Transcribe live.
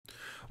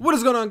What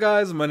is going on,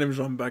 guys? My name is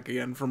Ramen, back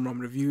again from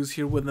Ramen Reviews,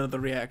 here with another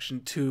reaction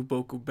to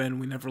Boku Ben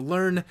We Never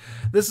Learn.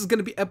 This is going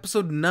to be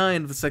episode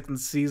 9 of the second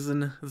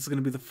season. This is going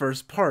to be the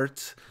first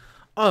part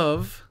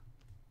of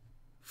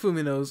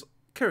Fumino's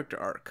character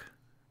arc.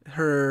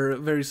 Her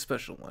very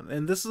special one.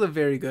 And this is a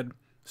very good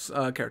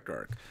character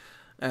arc,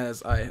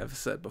 as I have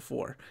said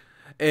before.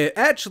 It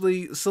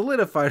actually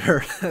solidified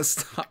her as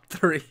top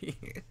 3.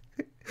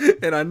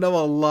 And I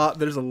know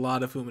there's a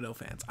lot of Fumino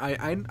fans.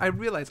 I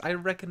realize, I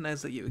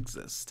recognize that you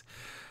exist.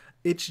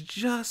 It's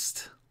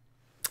just,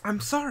 I'm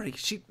sorry,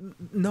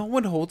 no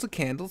one holds a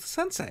candle to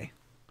Sensei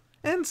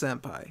and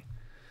Senpai.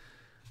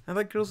 I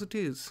like girls with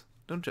teas.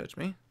 Don't judge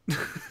me.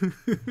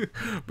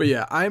 But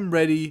yeah, I'm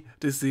ready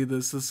to see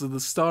this. This is the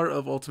start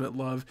of Ultimate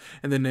Love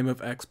and the Name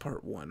of X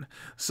Part 1.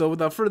 So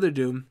without further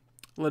ado,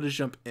 let us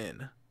jump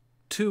in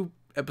to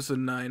episode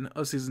 9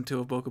 of season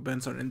 2 of Boku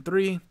Ben, starting in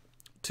 3,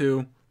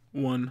 2,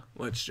 1,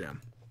 let's jam.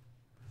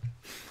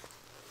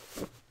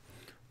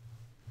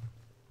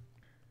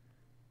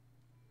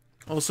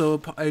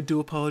 Also, I do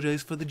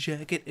apologize for the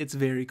jacket. It's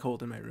very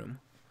cold in my room.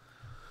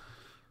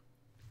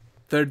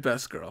 Third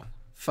best girl.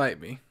 Fight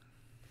me.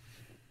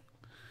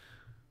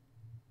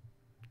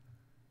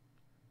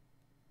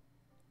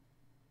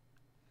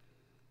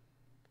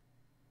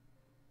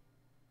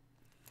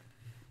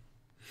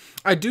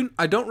 I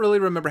don't really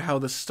remember how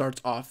this starts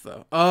off,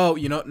 though. Oh,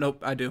 you know, nope,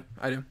 I do.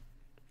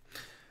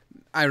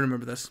 I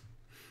remember this.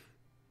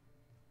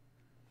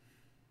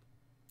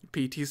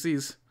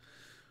 PTCs.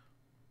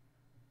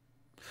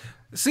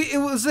 See, it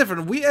was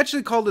different. We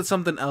actually called it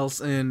something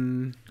else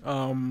in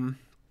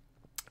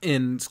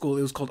school.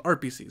 It was called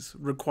RPCs,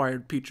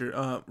 required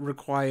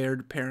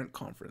parent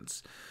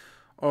conference,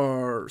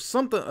 or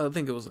something. I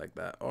think it was like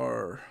that,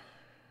 or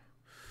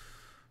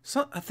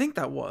I think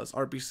that was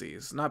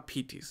RPCs, not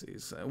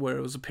PTCs, where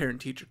it was a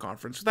parent-teacher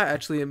conference. That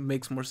actually, it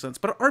makes more sense.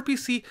 But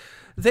RPC,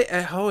 they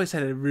always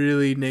had a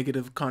really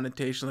negative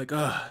connotation, like,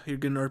 oh, you're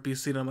getting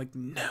RPC, and I'm like,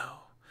 no,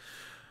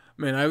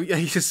 man,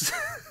 I just.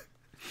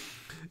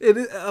 It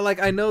is,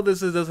 like, I know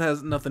this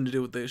has nothing to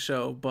do with this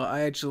show, but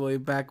I actually,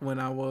 back when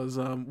I was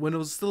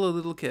still a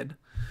little kid,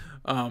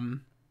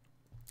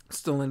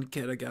 still a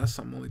kid, I guess,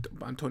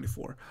 I'm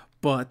 24,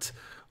 but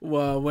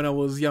when I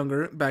was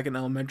younger, back in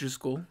elementary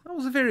school, I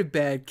was a very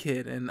bad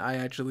kid, and I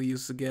actually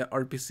used to get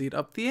RPC'd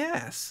up the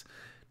ass.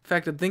 In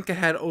fact, I think I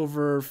had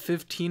over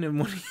 15 in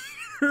 1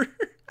 year.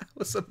 I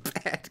was a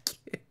bad kid.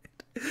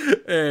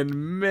 And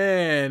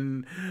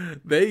man,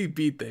 they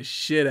beat the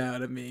shit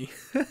out of me.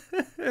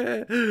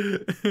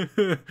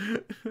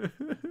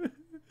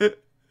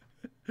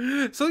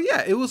 So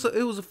yeah, it was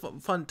a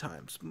fun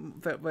times,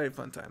 very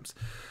fun times.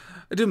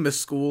 I do miss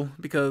school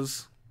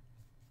because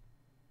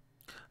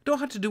I don't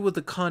have to do with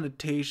the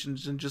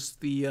connotations and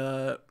just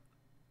the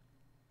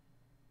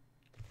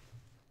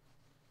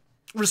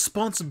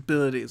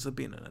responsibilities of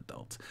being an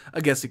adult, I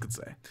guess you could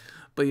say.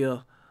 But yeah,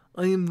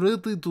 I am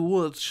ready to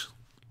watch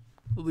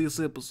this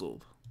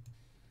episode.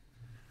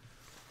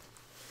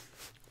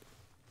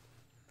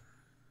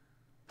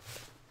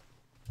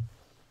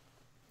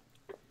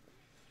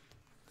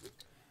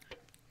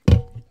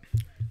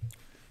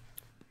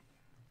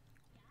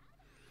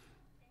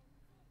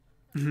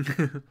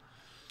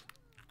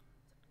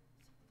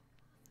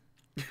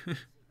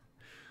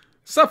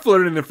 Stop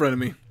flirting in front of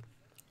me.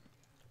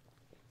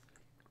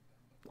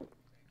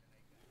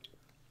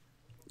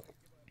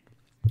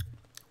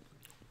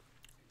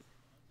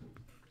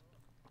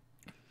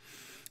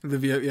 The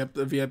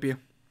VIP.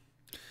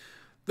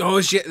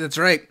 Oh shit, that's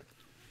right.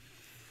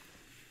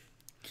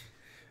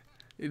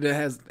 It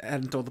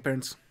hadn't told the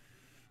parents.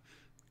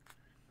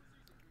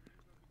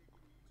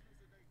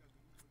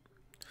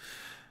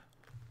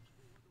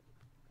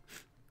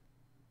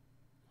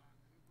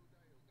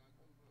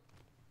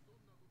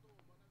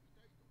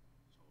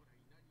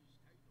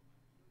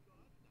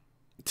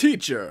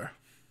 Teacher.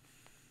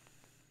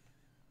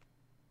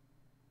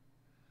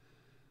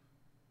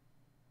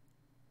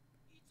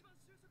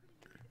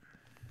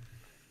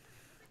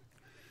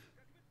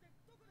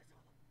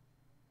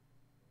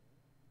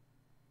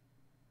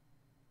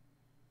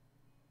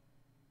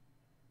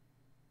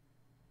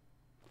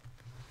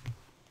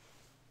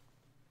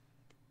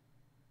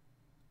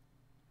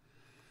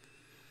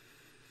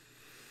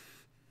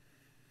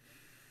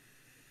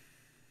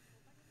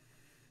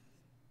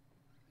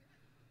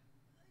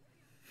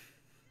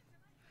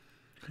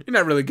 You're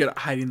not really good at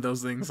hiding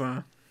those things,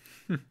 huh?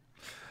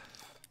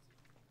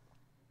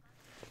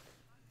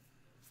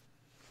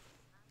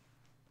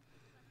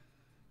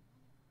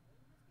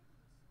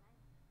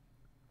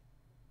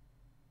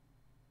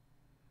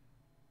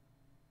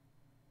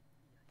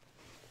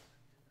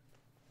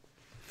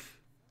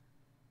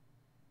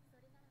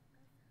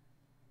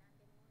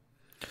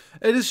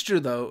 It is true,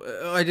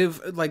 though. I do,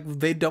 like,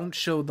 they don't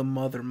show the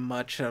mother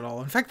much at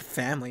all. In fact, the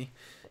family.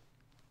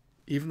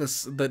 Even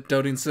the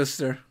doting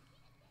sister.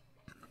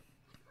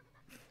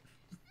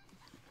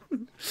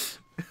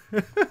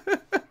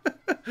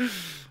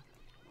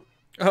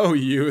 Oh,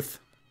 youth.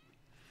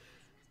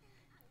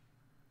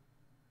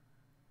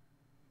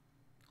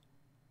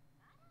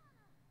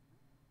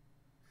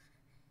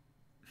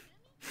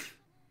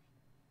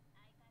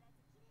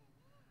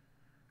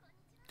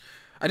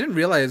 I didn't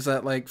realize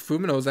that like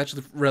Fumino is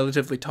actually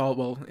relatively tall,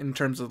 well, in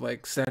terms of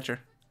like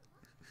stature.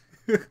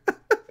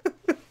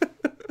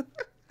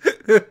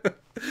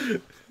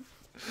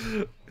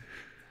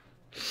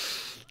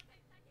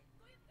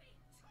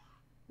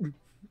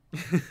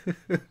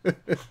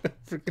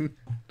 Freaking.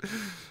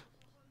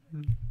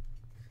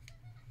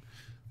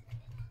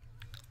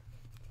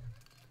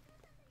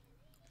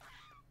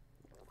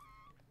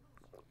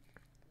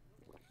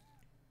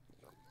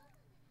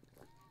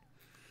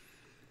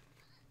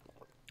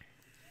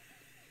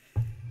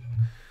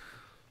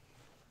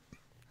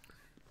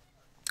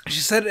 She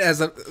said it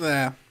as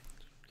a.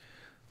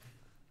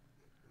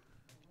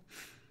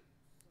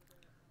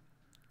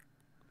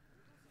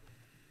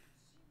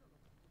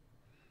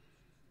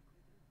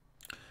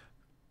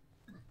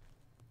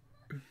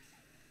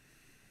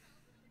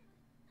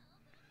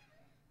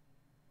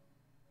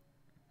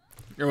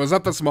 It was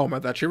at this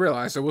moment that she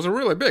realized it was a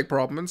really big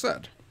problem and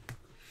said,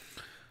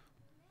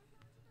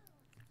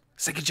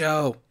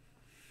 Sekijo!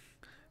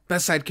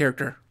 Best side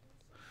character.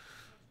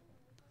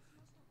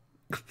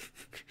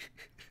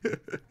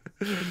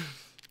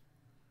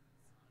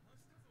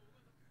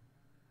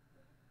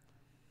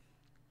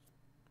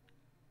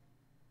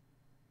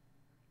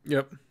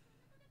 Yep.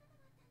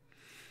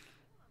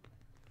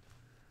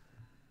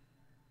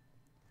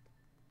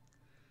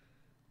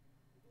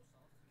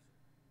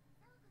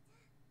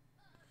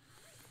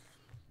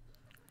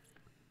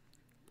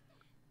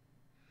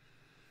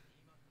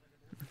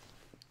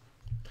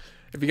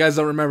 If you guys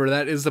don't remember,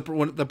 that is the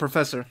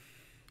professor.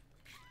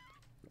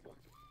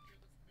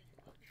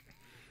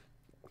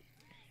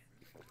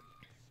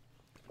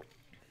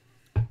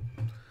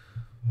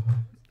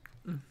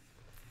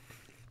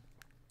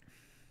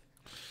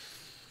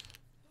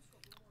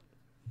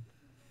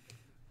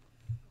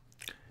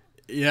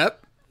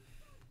 Yep.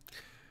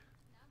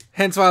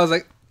 Hence why I was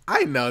like,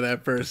 I know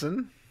that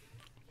person.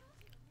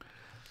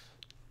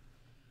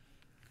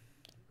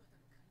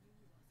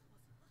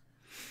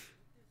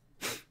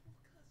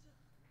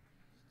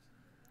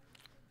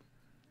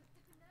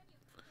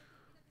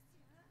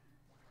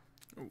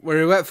 Where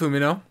are you at,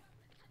 Fumino?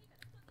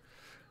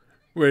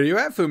 Where are you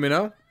at,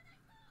 Fumino?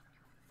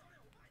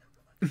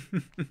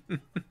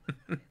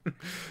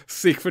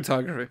 Seek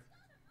photography.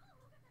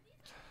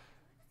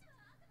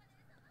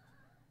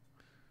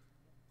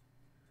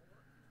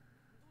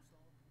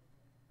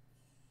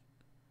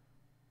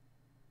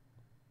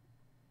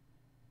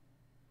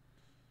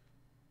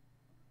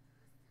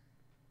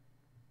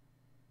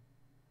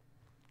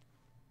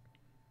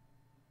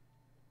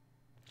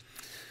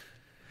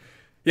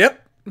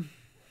 Yep.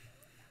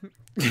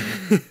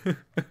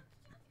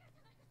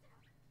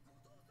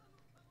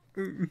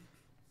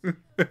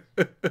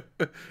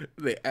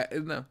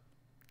 No.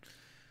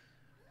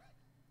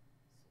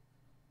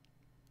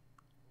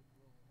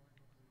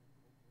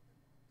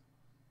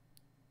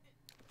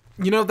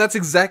 You know, that's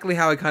exactly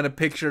how I kind of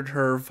pictured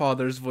her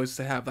father's voice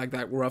to have, like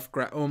that rough,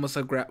 almost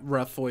a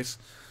rough voice.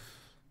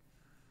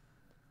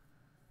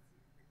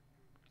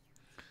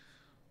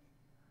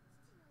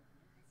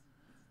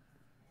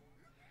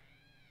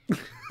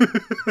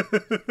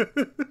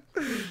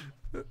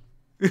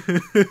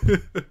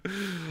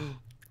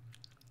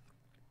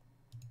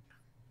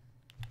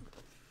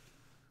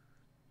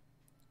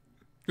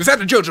 Is that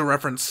a JoJo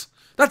reference?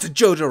 That's a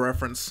JoJo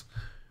reference.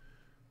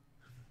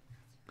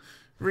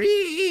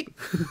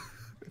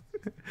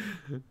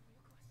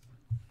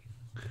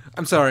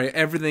 I'm sorry,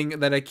 everything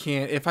that I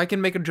can. If I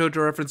can make a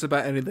JoJo reference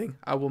about anything,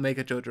 I will make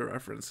a JoJo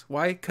reference.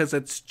 Why? Because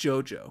it's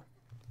JoJo.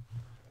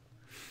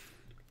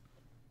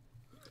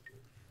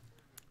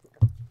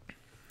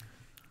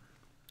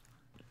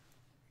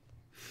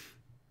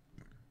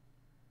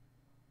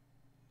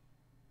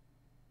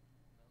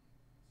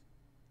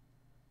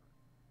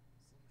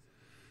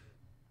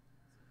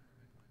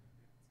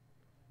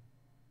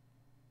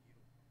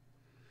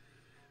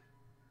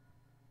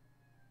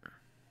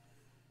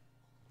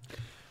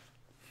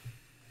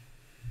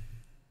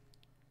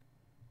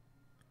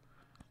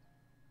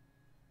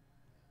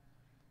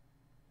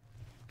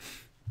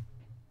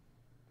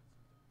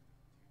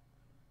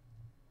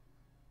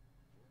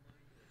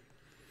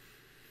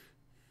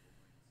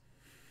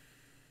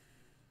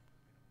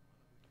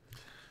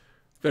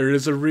 There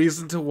is a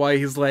reason to why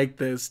he's like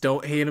this.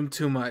 Don't hate him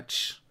too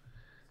much.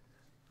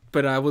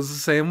 But I was the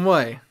same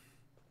way.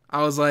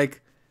 I was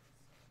like,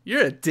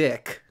 you're a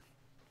dick.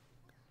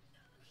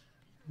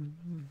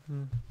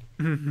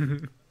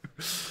 Look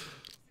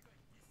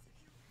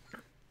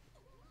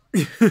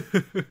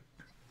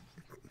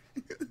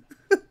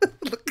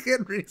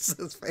at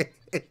Risa's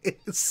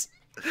face.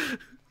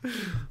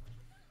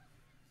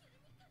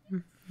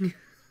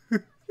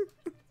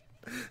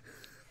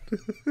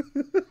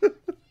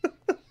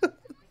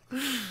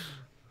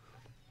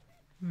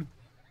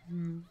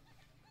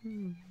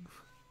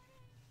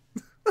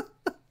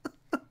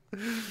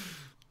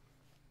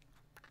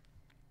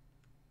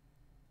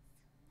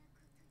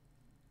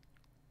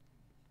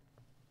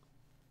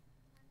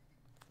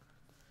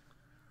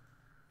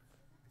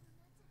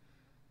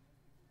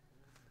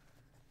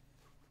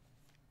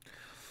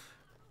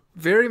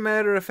 Very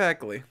matter of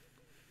factly.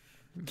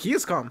 He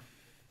is calm.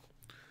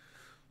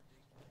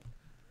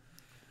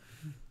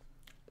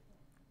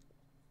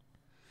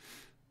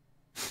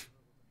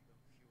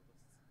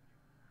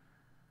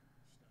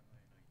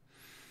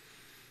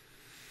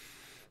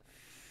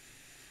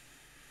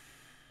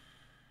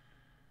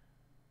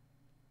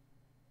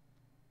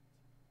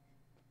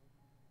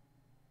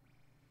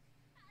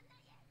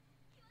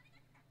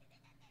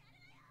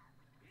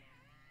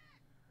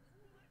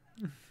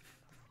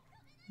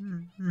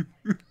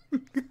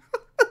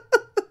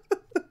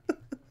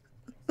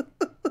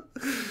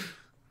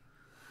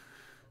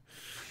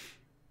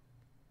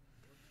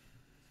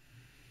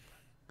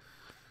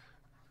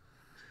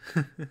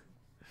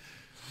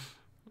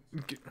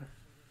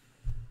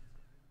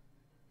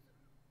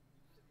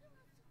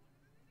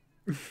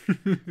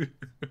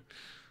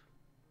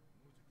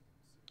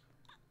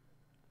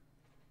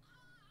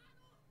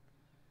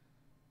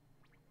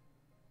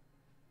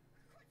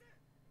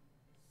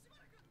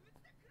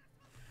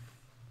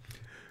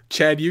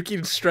 Chad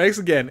Yuki strikes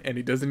again, and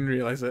he doesn't even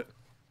realize it.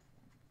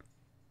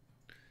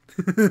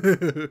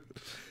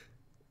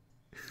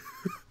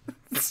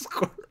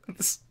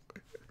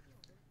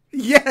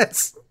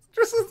 Yes,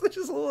 just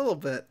a little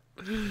bit.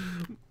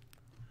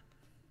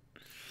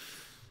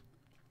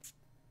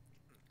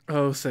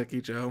 Oh,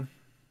 Seki Joe,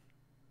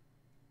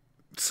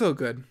 so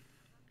good.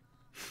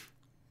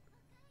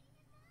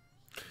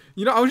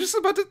 You know, I was just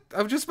about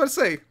to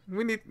say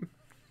we need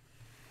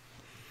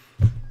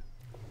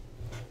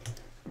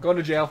going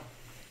to jail.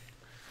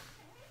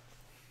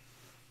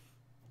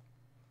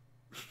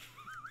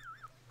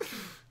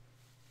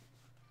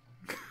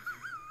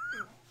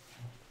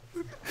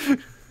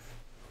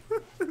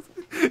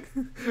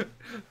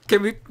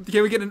 Can we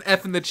get an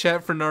F in the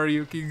chat for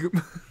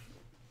Nariyuki?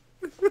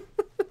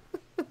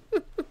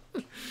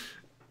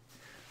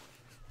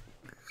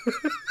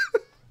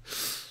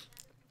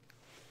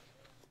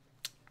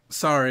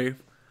 Sorry.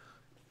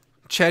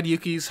 Chad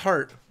Yuki's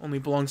heart only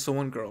belongs to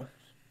one girl.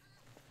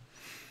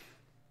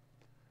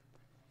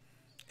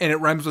 And it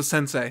rhymes with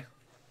sensei.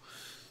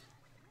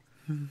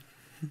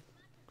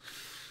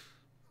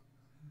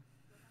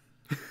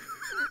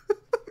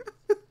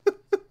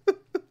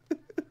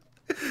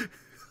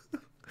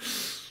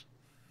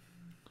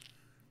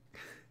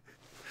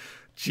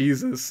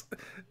 Jesus.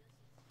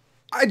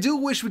 I do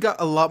wish we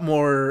got a lot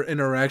more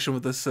interaction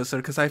with this sister,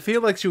 because I feel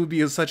like she would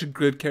be such a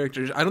good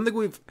character. I don't think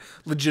we've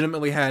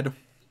legitimately had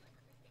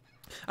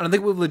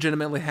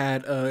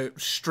a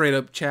straight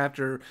up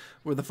chapter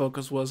where the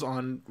focus was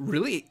on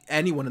really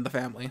anyone in the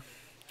family.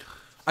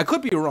 I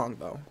could be wrong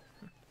though.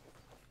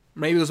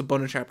 Maybe it was a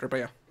bonus chapter, but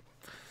yeah.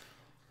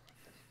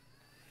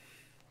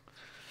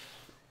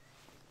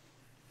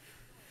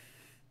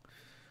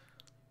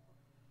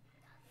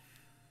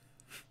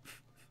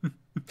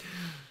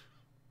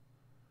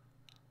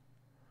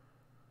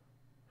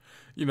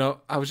 You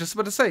know, I was just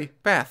about to say,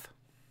 bath.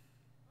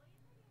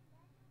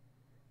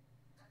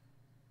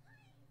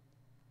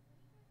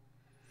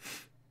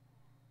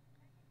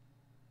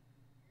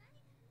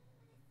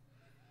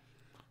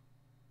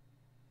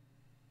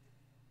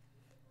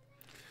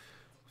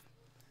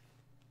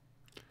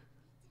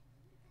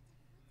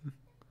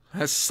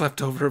 I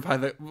slept over by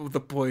the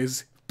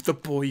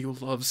boy you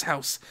love's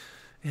house,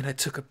 and I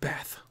took a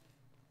bath.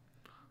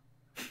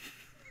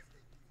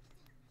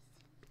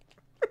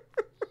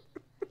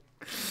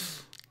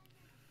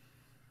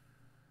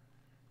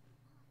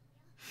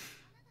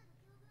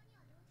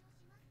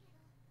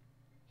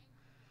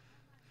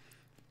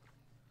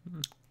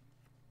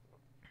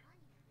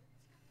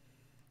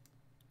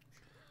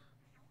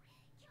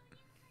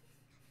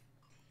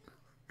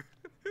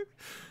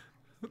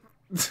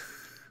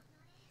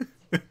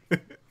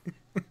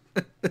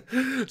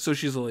 So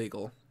she's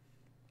illegal.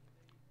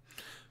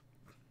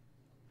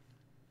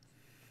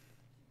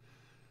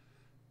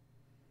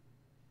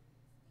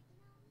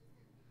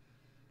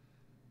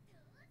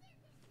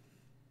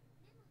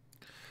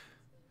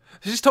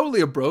 She's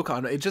totally a broke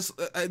on it. It just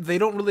they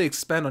don't really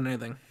expand on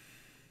anything.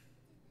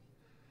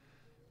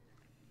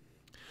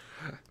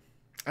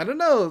 I don't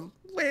know.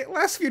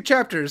 Last few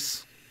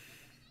chapters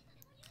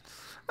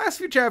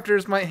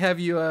might have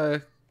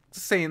you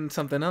saying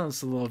something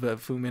else a little bit,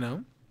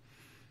 Fumino.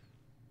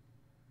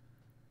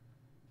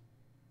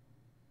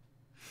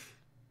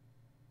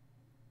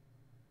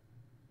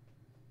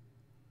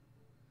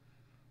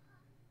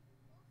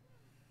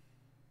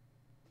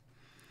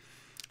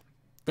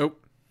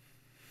 Nope.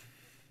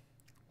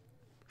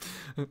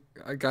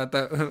 I got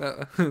that.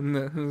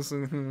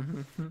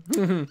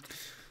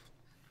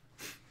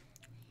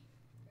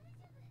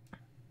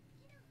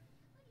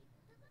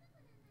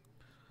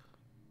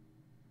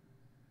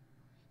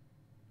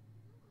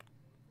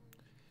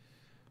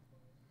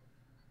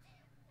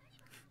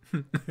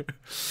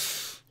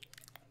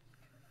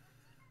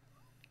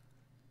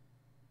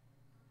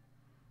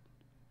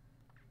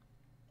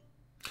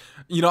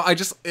 You know, I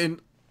just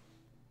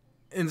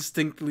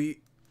instinctively.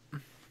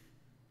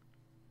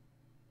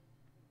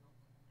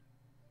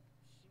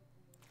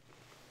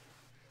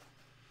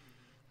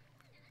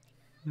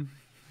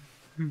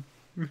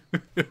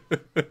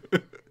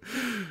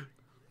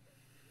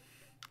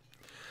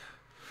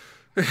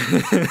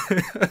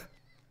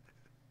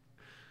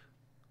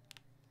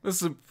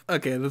 This is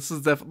okay. This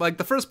is definitely like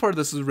the first part of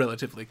this is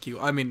relatively cute.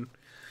 I mean,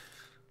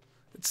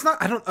 it's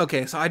not. I don't.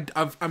 Okay, so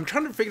I'm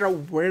trying to figure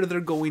out where they're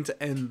going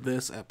to end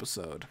this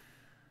episode.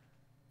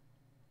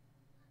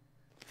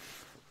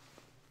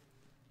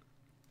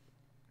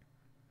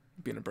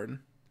 Being a burden.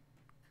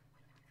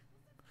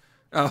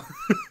 Oh.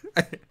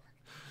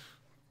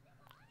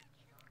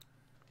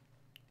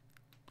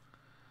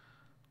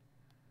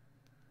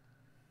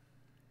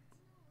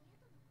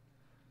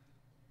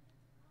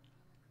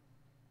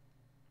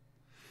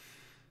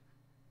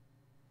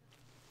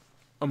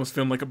 Almost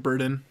feeling like a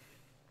burden.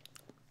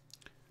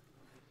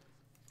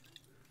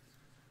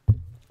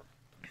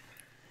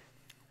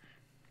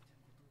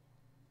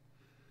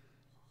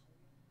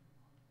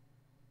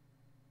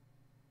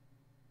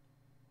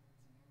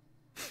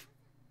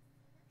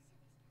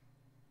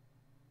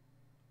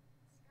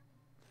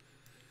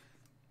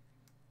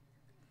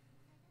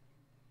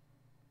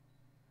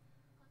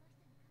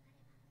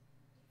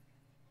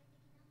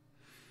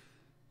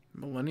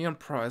 Millennium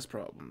Prize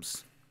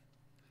problems.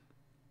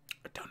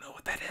 I don't know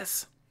what that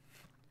is.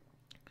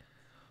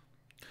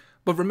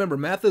 But remember,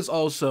 math is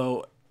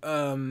also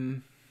I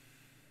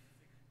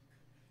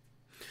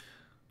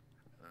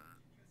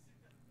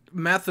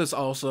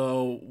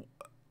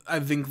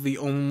think the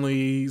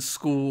only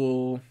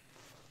school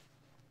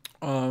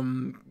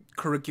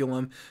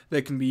curriculum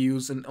that can be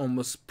used in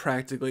almost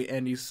practically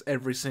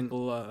every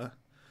single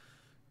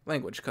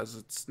language, because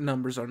its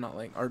numbers are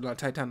not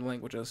tied down to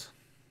languages.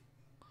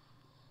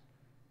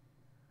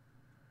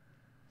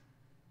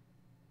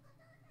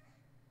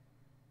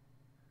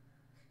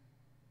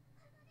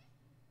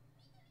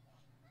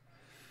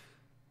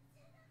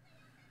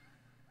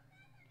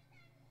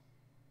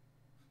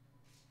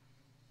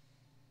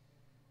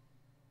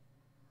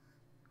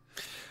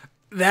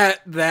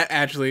 That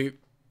actually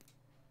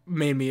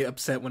made me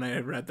upset when I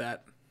read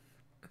that.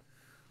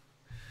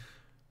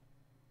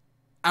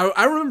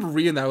 I remember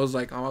reading that. I was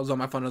like, I was on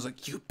my phone. I was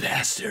like, "You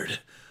bastard!"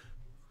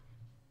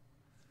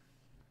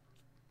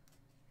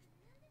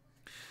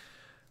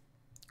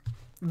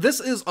 This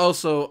is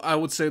also, I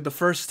would say, the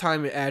first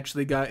time it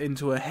actually got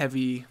into a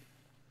heavy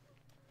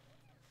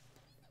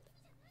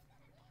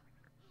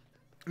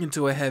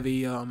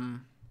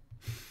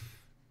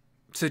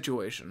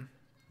situation.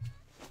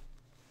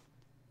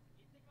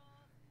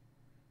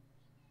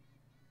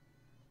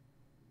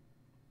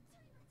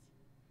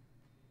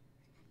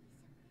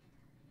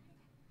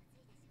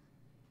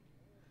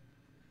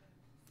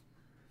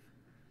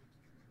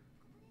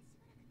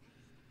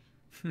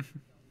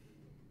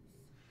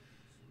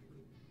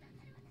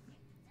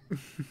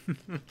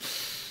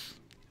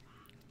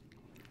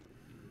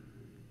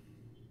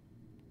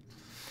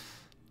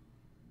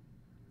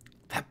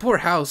 That poor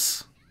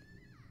house.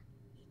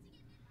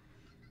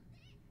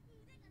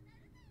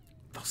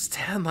 Those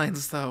tan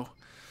lines, though.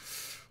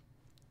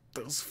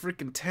 Those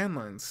freaking tan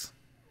lines.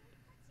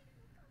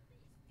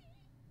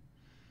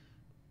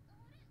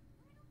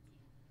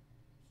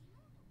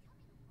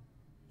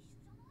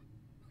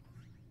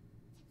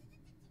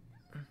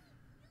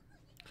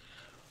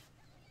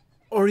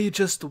 Or you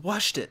just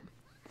washed it.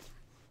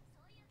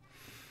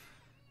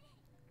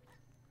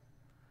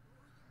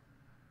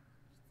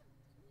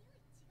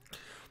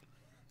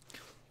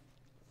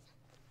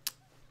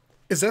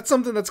 Is that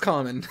something that's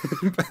common?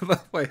 By the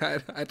way,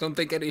 I don't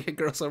think any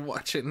girls are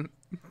watching.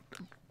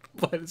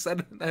 But is that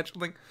an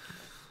actual thing?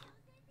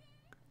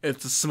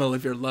 It's the smell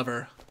of your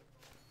lover.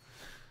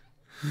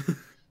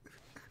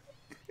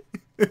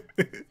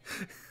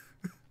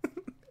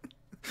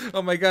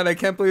 Oh my god, I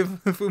can't believe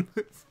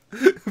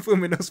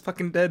Fumino's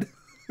fucking dead.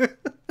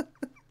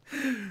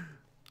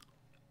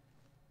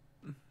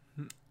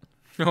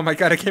 Oh my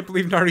god, I can't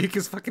believe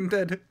Nariyuki's fucking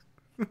dead.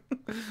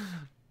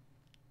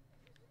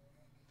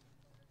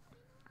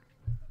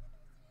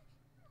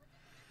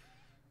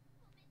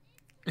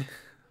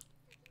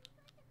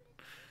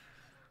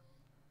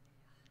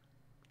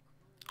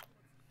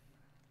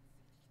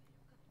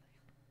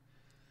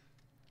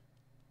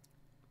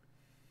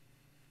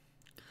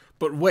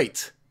 But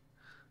wait.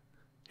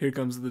 Here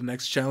comes the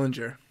next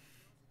challenger.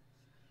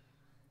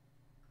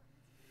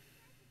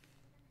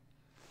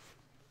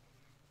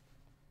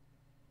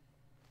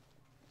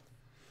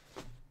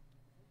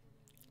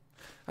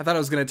 I thought I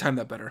was going to time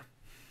that better.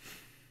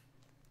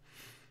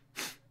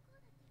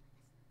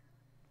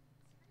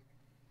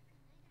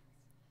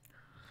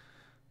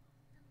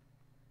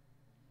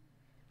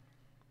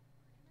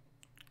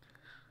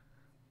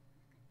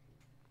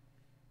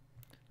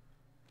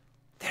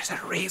 There's a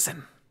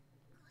reason.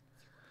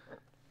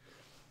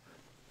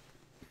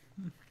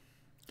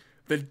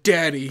 The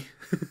daddy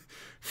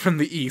from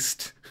the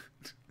east.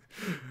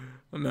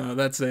 No,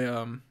 that's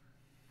a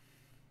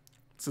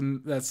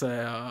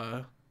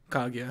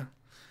Kaguya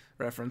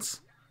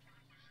reference.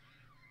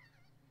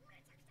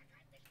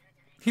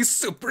 He's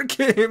super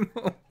game.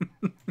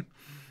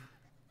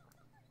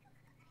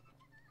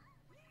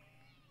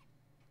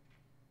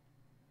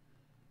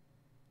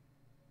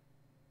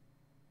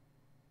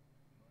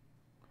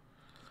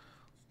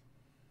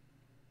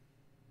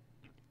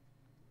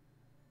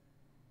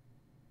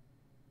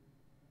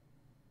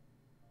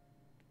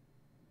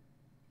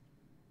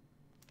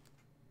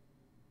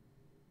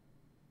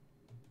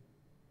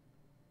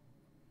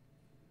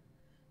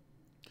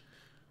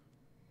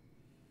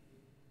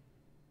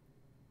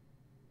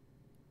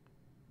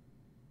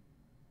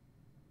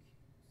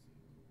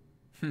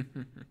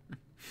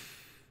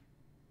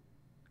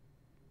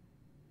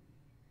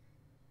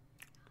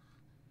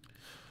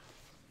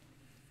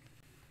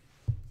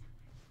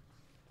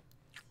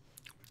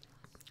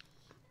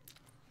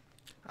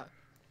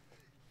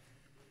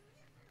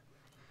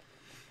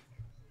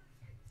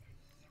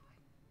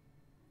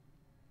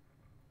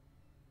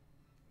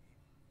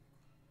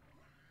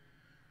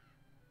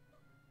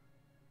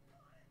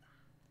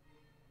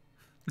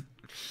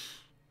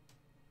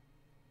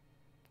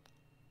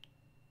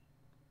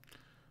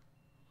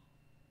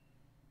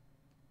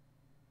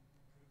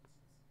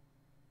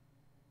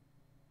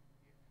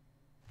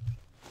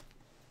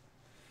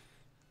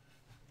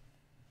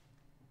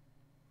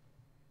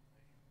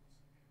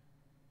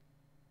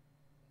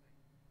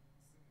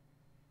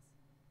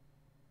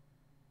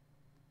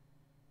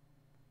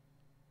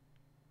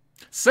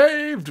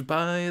 Saved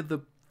by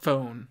the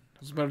phone. I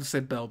was about to say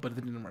bell, but it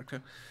didn't work.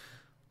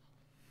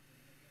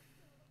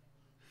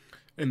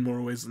 In more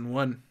ways than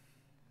one.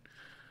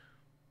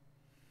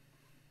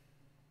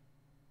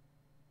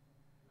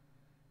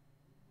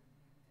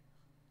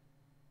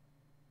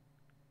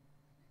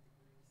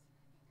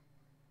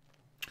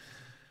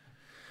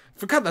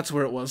 Forgot that's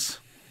where it was.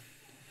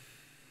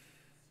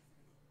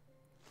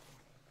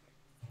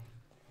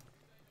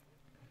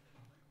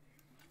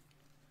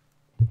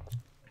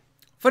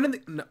 Funny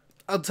thing, no,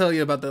 I'll tell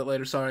you about that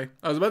later, sorry.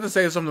 I was about to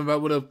say something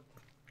about would have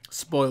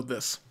spoiled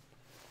this.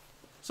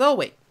 So,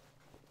 wait.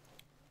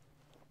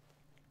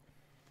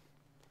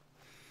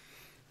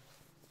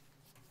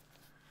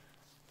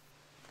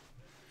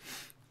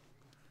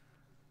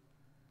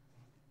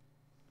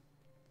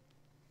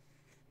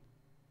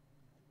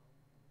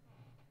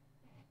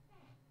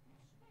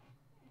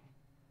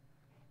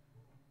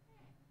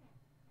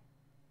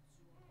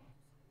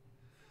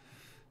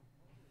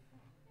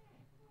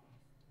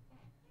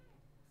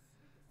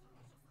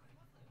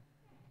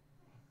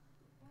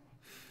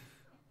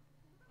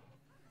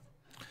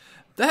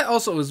 That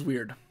also is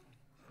weird.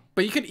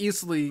 But you could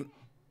easily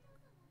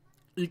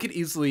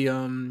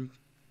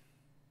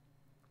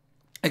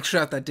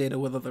extract that data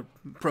with other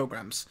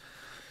programs.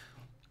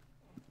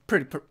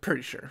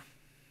 Pretty sure.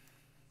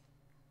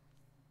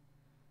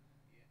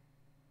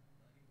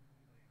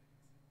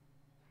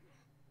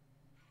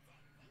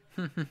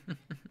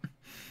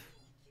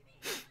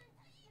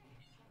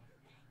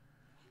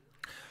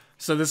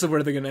 So this is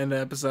where they're gonna end the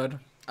episode.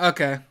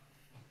 Okay.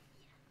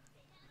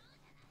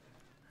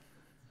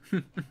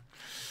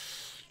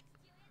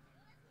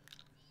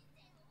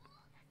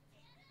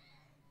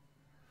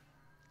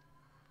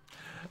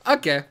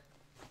 Okay.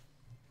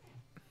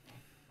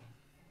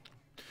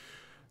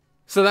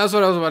 So that's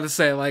what I was about to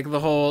say, like the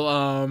whole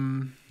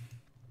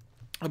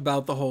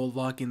about the whole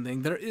locking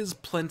thing. There is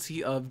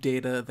plenty of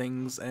data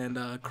things and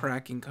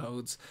cracking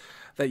codes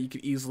that you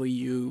could easily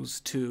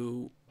use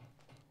to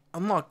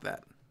unlock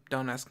that.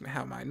 Don't ask me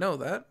how I know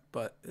that,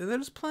 but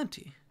there's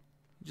plenty.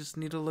 You just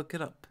need to look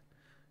it up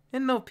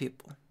and know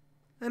people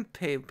and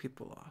pay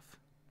people off.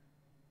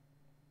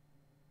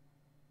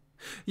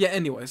 Yeah,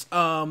 anyways,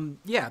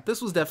 yeah,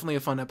 this was definitely a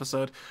fun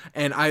episode,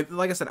 and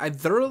like I said, I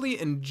thoroughly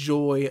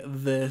enjoy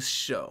this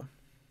show.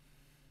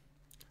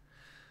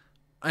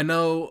 I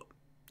know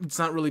it's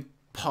not really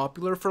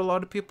popular for a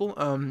lot of people.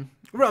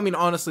 Well, I mean,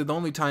 honestly, the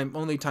only time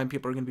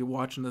people are gonna be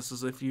watching this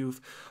is if you've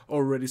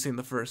already seen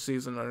the first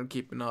season and are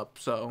keeping up.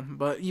 So,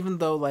 but even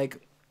though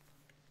like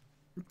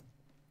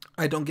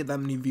I don't get that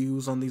many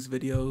views on these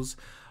videos,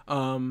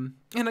 and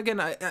again,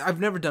 I've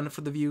never done it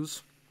for the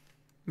views,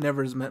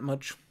 never has meant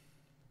much.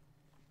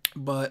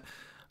 But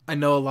I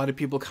know a lot of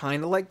people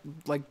kind of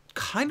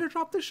kind of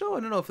drop the show. I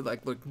don't know if it's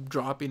like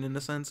dropping in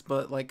a sense,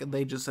 but like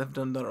they just have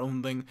done their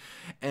own thing,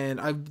 and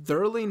I've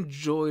thoroughly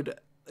enjoyed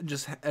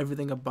just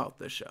everything about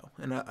this show,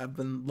 and I've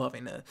been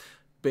loving it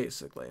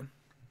basically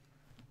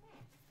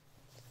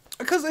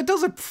because it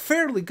does a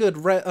fairly good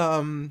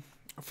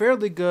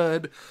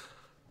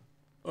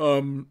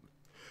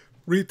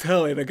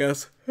retelling, I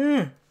guess.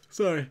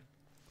 Sorry,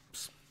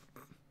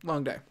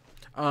 long day.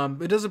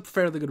 It does a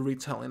fairly good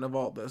retelling of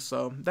all this,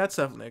 so that's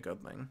definitely a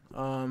good thing.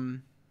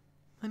 And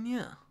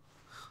yeah.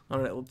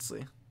 Alright, let's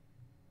see.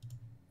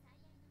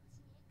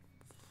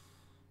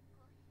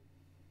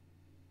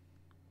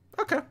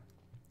 Okay.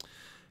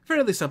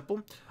 Fairly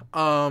simple.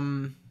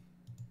 I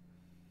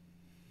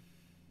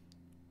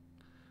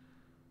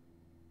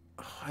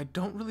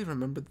don't really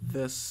remember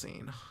this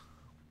scene.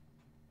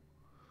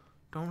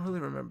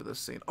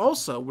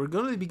 Also, we're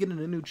going to be getting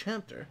a new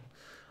chapter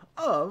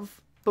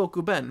of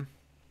Bokuben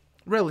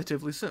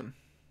relatively soon.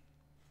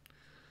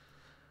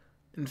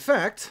 In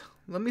fact,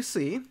 let me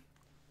see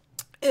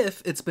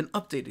if it's been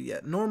updated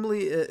yet.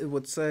 Normally it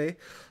would say,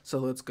 so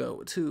let's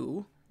go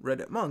to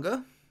Reddit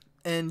manga,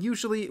 and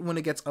usually when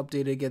it gets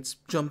updated, it gets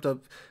jumped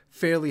up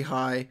fairly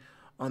high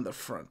on the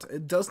front.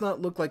 It does not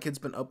look like it's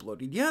been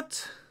uploaded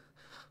yet,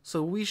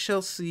 so we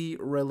shall see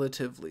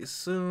relatively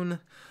soon.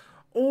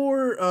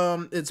 Or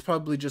it's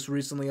probably just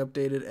recently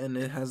updated and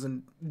it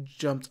hasn't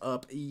jumped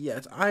up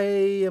yet. I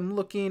am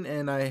looking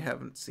and I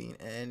haven't seen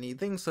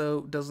anything, so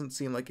it doesn't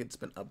seem like it's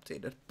been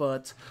updated.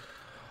 But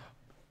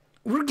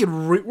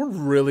we're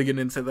really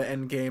getting into the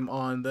end game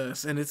on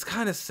this, and it's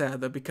kind of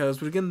sad that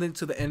because we're getting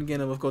into the end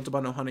game of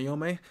Kotoba no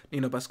Hanayome,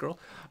 Nino Best Girl.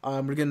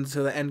 We're getting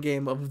into the end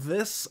game of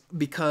this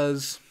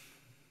because,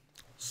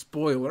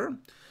 spoiler,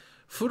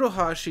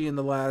 Furuhashi in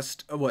the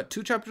last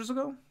 2 chapters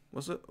ago,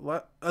 was it?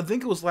 I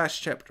think it was last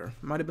chapter.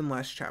 Might have been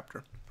last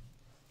chapter.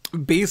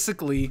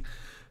 Basically,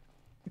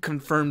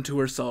 confirmed to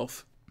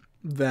herself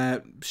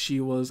that she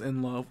was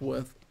in love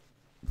with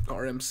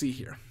our MC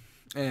here,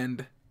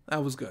 and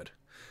that was good.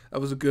 That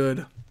was a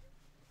good,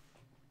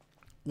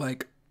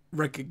 like,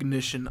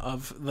 recognition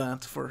of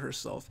that for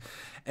herself.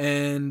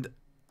 And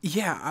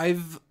yeah,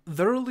 I've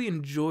thoroughly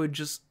enjoyed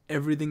just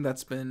everything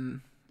that's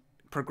been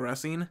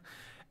progressing.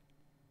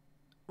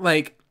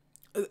 Like,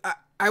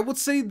 I would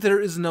say there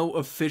is no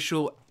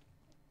official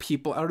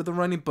people out of the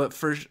running, but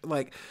for,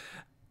 like,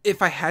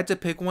 if I had to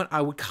pick one,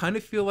 I would kind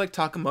of feel like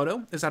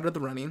Takamoto is out of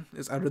the running,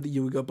 is out of the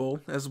Yuiga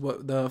Bowl, as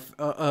what the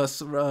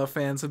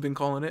fans have been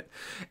calling it.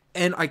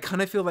 And I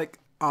kind of feel like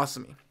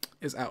Asumi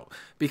is out,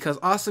 because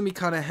Asumi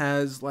kind of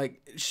has,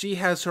 like, she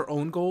has her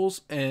own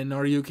goals and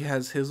Nariyuki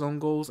has his own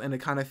goals, and it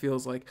kind of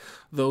feels like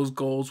those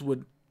goals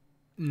would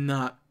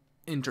not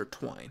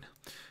intertwine.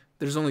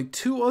 There's only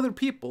 2 other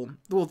people,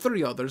 well,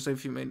 3 others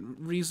if you mean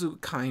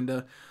Rizu,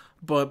 kinda,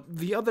 but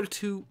the other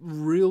 2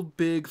 real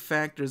big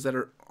factors that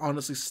are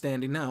honestly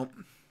standing out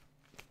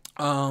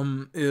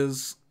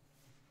is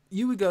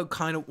Yuiga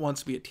kind of wants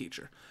to be a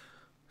teacher,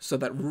 so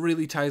that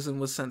really ties in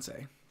with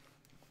Sensei.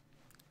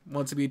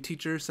 Wants to be a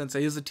teacher,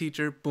 Sensei is a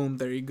teacher, boom,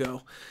 there you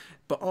go.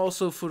 But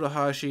also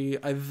Furuhashi,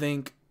 I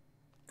think,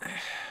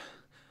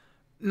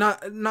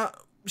 not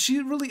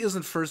she really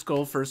isn't first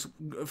goal. Was she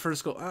the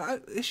first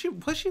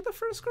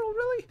girl,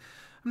 really?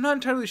 I'm not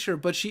entirely sure,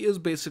 but she is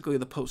basically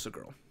the poster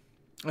girl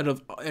out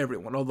of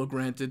everyone, although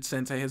granted,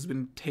 Sensei has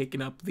been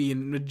taking up the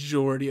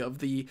majority of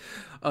the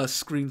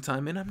screen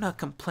time, and I'm not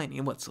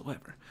complaining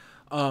whatsoever.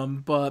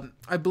 But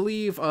I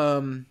believe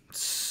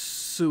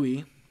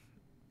Suyui,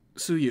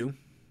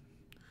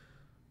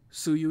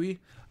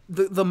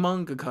 the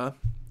mangaka,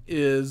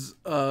 is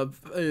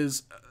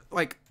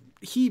like,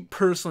 he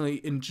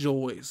personally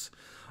enjoys,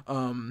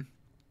 and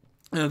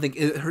I think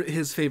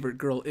his favorite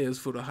girl is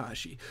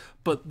Furuhashi,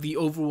 but the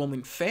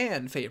overwhelming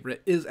fan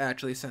favorite is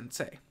actually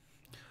Sensei.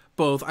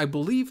 Both, I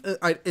believe,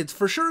 it's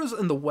for sure is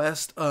in the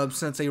West,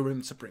 Sensei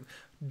Ramen Supreme.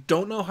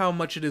 Don't know how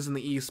much it is in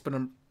the East, but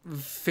I'm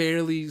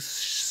fairly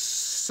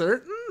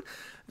certain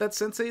that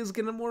Sensei is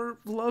getting more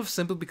love,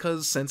 simply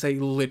because Sensei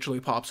literally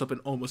pops up in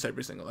almost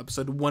every single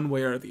episode, one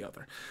way or the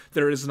other.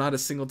 There is not a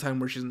single time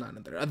where she's not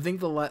in there. I think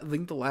the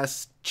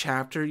last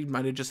chapter, you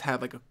might have just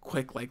had, like, a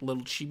quick, like,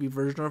 little chibi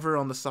version of her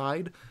on the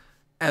side,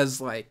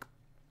 as, like,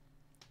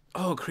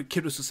 oh,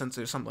 Kirusu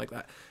Sensei or something like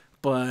that.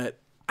 But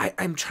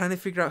I'm trying to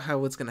figure out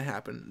how it's going to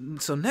happen.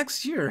 So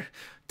next year,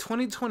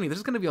 2020,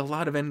 there's going to be a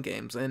lot of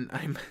endgames, and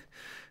I'm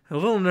a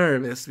little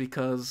nervous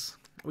because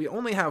we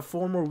only have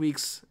 4 more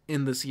weeks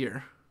in this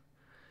year.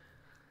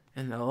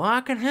 And a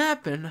lot can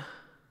happen.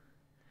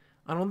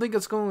 I don't think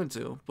it's going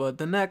to, but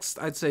the next,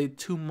 I'd say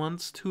 2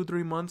 months,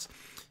 2-3 months,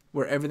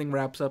 where everything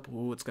wraps up,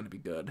 ooh, it's going to be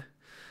good.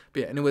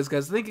 But yeah, anyways,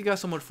 guys, thank you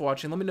guys so much for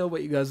watching. Let me know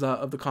what you guys thought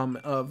of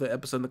the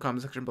episode in the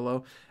comment section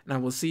below, and I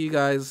will see you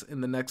guys in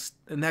the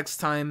next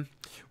time,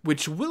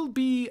 which will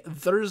be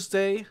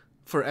Thursday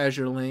for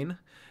Azure Lane,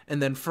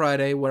 and then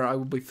Friday, where I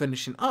will be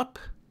finishing up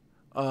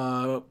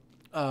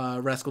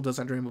Rascal Does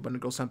Not Dream of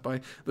Benkyou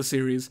Senpai, the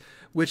series,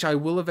 which I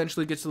will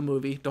eventually get to the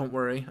movie, don't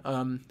worry.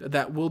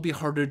 That will be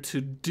harder to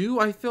do,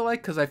 I feel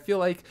like, because I feel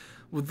like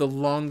with the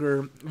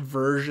longer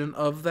version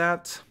of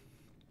that,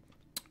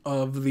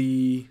 of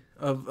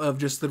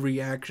just the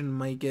reaction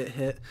might get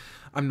hit.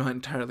 I'm not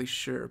entirely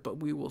sure, but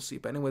we will see.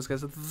 But anyways,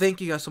 guys,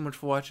 thank you guys so much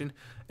for watching,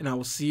 and I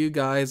will see you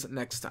guys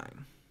next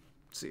time.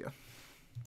 See ya.